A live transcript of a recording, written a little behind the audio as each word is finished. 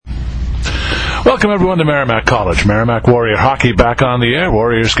Welcome, everyone, to Merrimack College. Merrimack Warrior Hockey back on the air.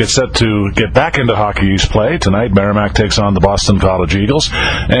 Warriors get set to get back into Hockey East play. Tonight, Merrimack takes on the Boston College Eagles.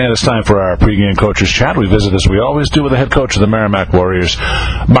 And it's time for our pregame coaches chat. We visit, as we always do, with the head coach of the Merrimack Warriors,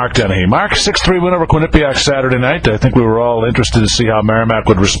 Mark Dennehy. Mark, 6-3 win over Quinnipiac Saturday night. I think we were all interested to see how Merrimack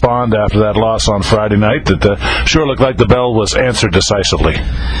would respond after that loss on Friday night. That sure looked like the bell was answered decisively.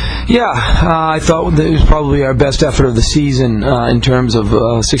 Yeah, I thought it was probably our best effort of the season in terms of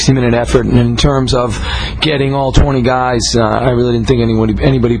 60-minute effort, and in terms of getting all 20 guys. I really didn't think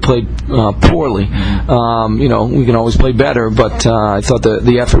anybody played poorly. We can always play better, but I thought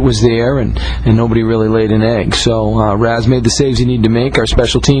the effort was there, and nobody really laid an egg. So Raz made the saves he needed to make. Our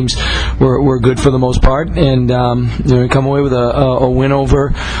special teams were good for the most part, and we come away with a win over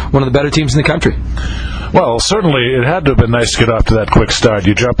one of the better teams in the country. Well, certainly it had to have been nice to get off to that quick start.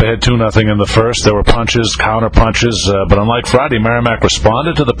 You jump ahead 2-0 in the first. There were punches, counter-punches, but unlike Friday, Merrimack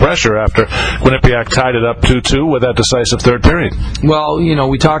responded to the pressure after Quinnipiac tied it up 2-2 with that decisive third period. Well,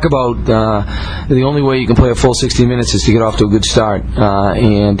 we talk about the only way you can play a full 60 minutes is to get off to a good start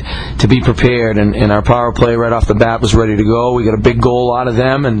and to be prepared, and our power play right off the bat was ready to go. We got a big goal out of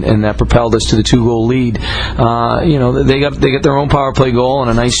them, and that propelled us to the 2-goal lead. They got their own power play goal and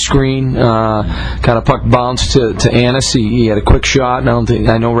a nice screen, kind of puck bounced to Annis. He had a quick shot, and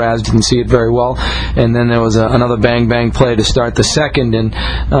I know Raz didn't see it very well. And then there was another bang play to start the second. And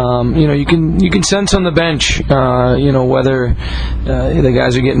you can sense on the bench, whether the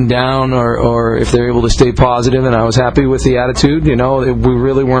guys are getting down or if they're able to stay positive. And I was happy with the attitude. We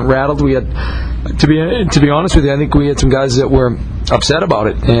really weren't rattled. We had, to be honest with you, I think we had some guys that were upset about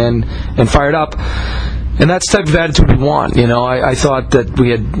it and fired up. And that's the type of attitude we want. I thought that we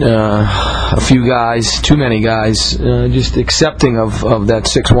had a few guys, too many guys, just accepting of that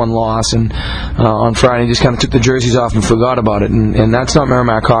 6-1 loss, and on Friday just kind of took the jerseys off and forgot about it. And that's not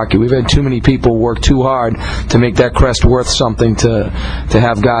Merrimack hockey. We've had too many people work too hard to make that crest worth something to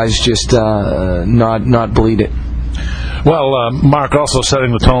have guys just not bleed it. Well, Mark, also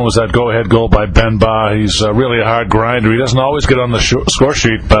setting the tone was that go-ahead goal by Ben Ba. He's really a hard grinder. He doesn't always get on the score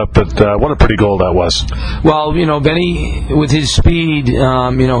sheet, but what a pretty goal that was. Well, Benny, with his speed,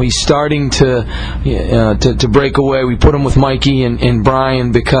 he's starting to break away. We put him with Mikey and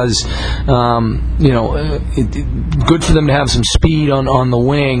Brian because, good for them to have some speed on the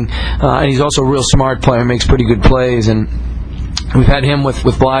wing. And he's also a real smart player, makes pretty good plays, and we've had him with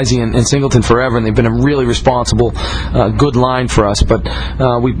Blasey and Singleton forever, and they've been a really responsible, good line for us. But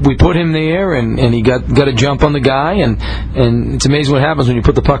we put him there, and he got a jump on the guy, and it's amazing what happens when you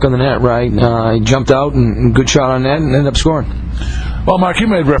put the puck on the net, right? He jumped out, and good shot on net, and ended up scoring. Well, Mark, you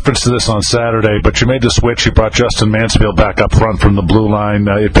made reference to this on Saturday, but you made the switch. You brought Justin Mansfield back up front from the blue line.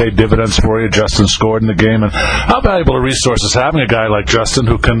 It paid dividends for you. Justin scored in the game. And how valuable a resource is having a guy like Justin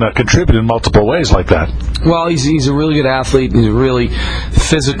who can contribute in multiple ways like that? Well, he's a really good athlete. He's a really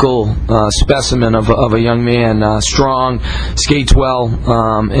physical specimen of a young man. Strong, skates well,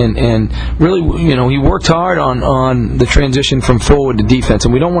 and really, he worked hard on the transition from forward to defense,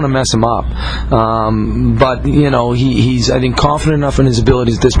 and we don't want to mess him up. But he's, I think, confident enough in his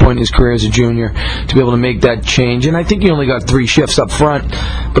abilities at this point in his career as a junior to be able to make that change. And I think he only got 3 shifts up front,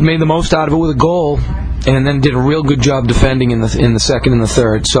 but made the most out of it with a goal, and then did a real good job defending in the second and the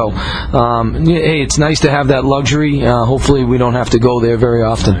third. So, hey, it's nice to have that luxury. Hopefully we don't have to go there very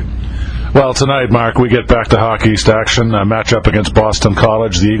often. Well, tonight, Mark, we get back to Hockey East action, a matchup against Boston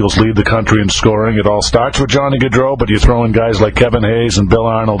College. The Eagles lead the country in scoring. It all starts with Johnny Gaudreau, but you throw in guys like Kevin Hayes and Bill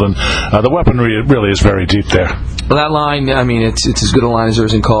Arnold, and the weaponry really is very deep there. Well, that line, it's as good a line as there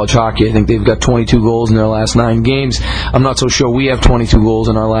is in college hockey. I think they've got 22 goals in their last 9 games. I'm not so sure we have 22 goals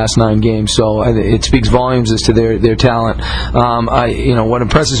in our last 9 games, so it speaks volumes as to their talent. What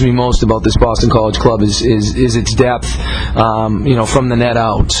impresses me most about this Boston College club is its depth, from the net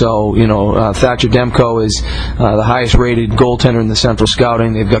out. So, Thatcher Demko is the highest-rated goaltender in the Central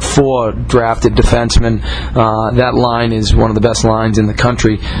Scouting. They've got 4 drafted defensemen. That line is one of the best lines in the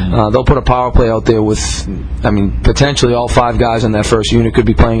country. They'll put a power play out there with, potentially all 5 guys on that first unit could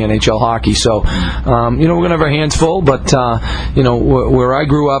be playing NHL hockey. So, we're going to have our hands full. But where I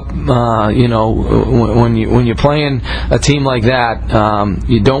grew up, when you're playing a team like that,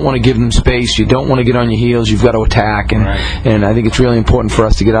 you don't want to give them space. You don't want to get on your heels. You've got to attack, and I think it's really important for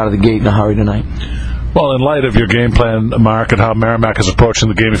us to get out of the gate in a hurry tonight. Well, in light of your game plan, Mark, and how Merrimack is approaching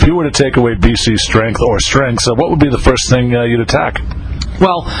the game, if you were to take away BC's strengths, what would be the first thing you'd attack?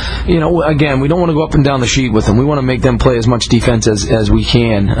 Well, again, we don't want to go up and down the sheet with them. We want to make them play as much defense as we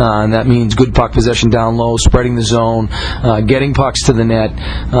can, and that means good puck possession down low, spreading the zone, getting pucks to the net.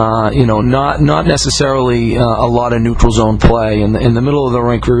 Not necessarily a lot of neutral zone play. In the middle of the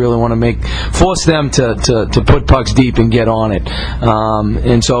rink, we really want to force them to put pucks deep and get on it.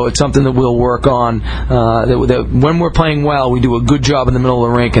 And so it's something that we'll work on. That when we're playing well, we do a good job in the middle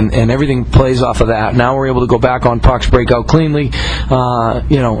of the rink, and everything plays off of that. Now we're able to go back on pucks, break out cleanly,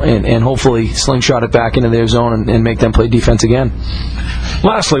 and hopefully slingshot it back into their zone and make them play defense again.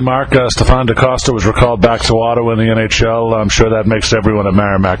 Lastly, Mark, Stefan DaCosta was recalled back to Ottawa in the NHL. I'm sure that makes everyone at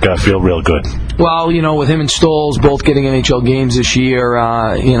Merrimack feel real good. Well, with him and Stoles both getting NHL games this year,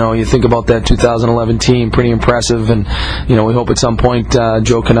 you think about that 2011 team, pretty impressive, and we hope at some point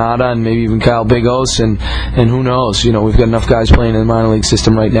Joe Canada and maybe even Kyle Bigos, and who knows? We've got enough guys playing in the minor league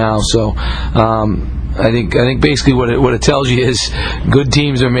system right now, so. I think basically what it tells you is good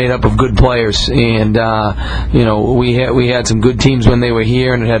teams are made up of good players, and we had some good teams when they were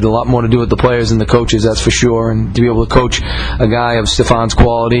here, and it had a lot more to do with the players and the coaches, that's for sure. And to be able to coach a guy of Stefan's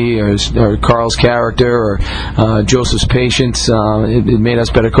quality or Carl's character or Joseph's patience, it made us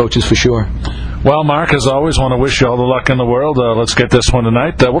better coaches for sure. Well, Mark, as always, want to wish you all the luck in the world. Let's get this one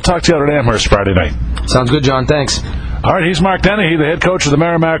tonight. We'll talk to you out at Amherst Friday night. Sounds good, John. Thanks. All right, he's Mark Dennehy, the head coach of the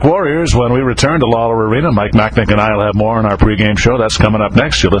Merrimack Warriors. When we return to Lawler Arena, Mike Macknick and I will have more on our pregame show. That's coming up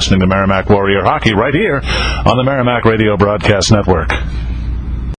next. You're listening to Merrimack Warrior Hockey right here on the Merrimack Radio Broadcast Network.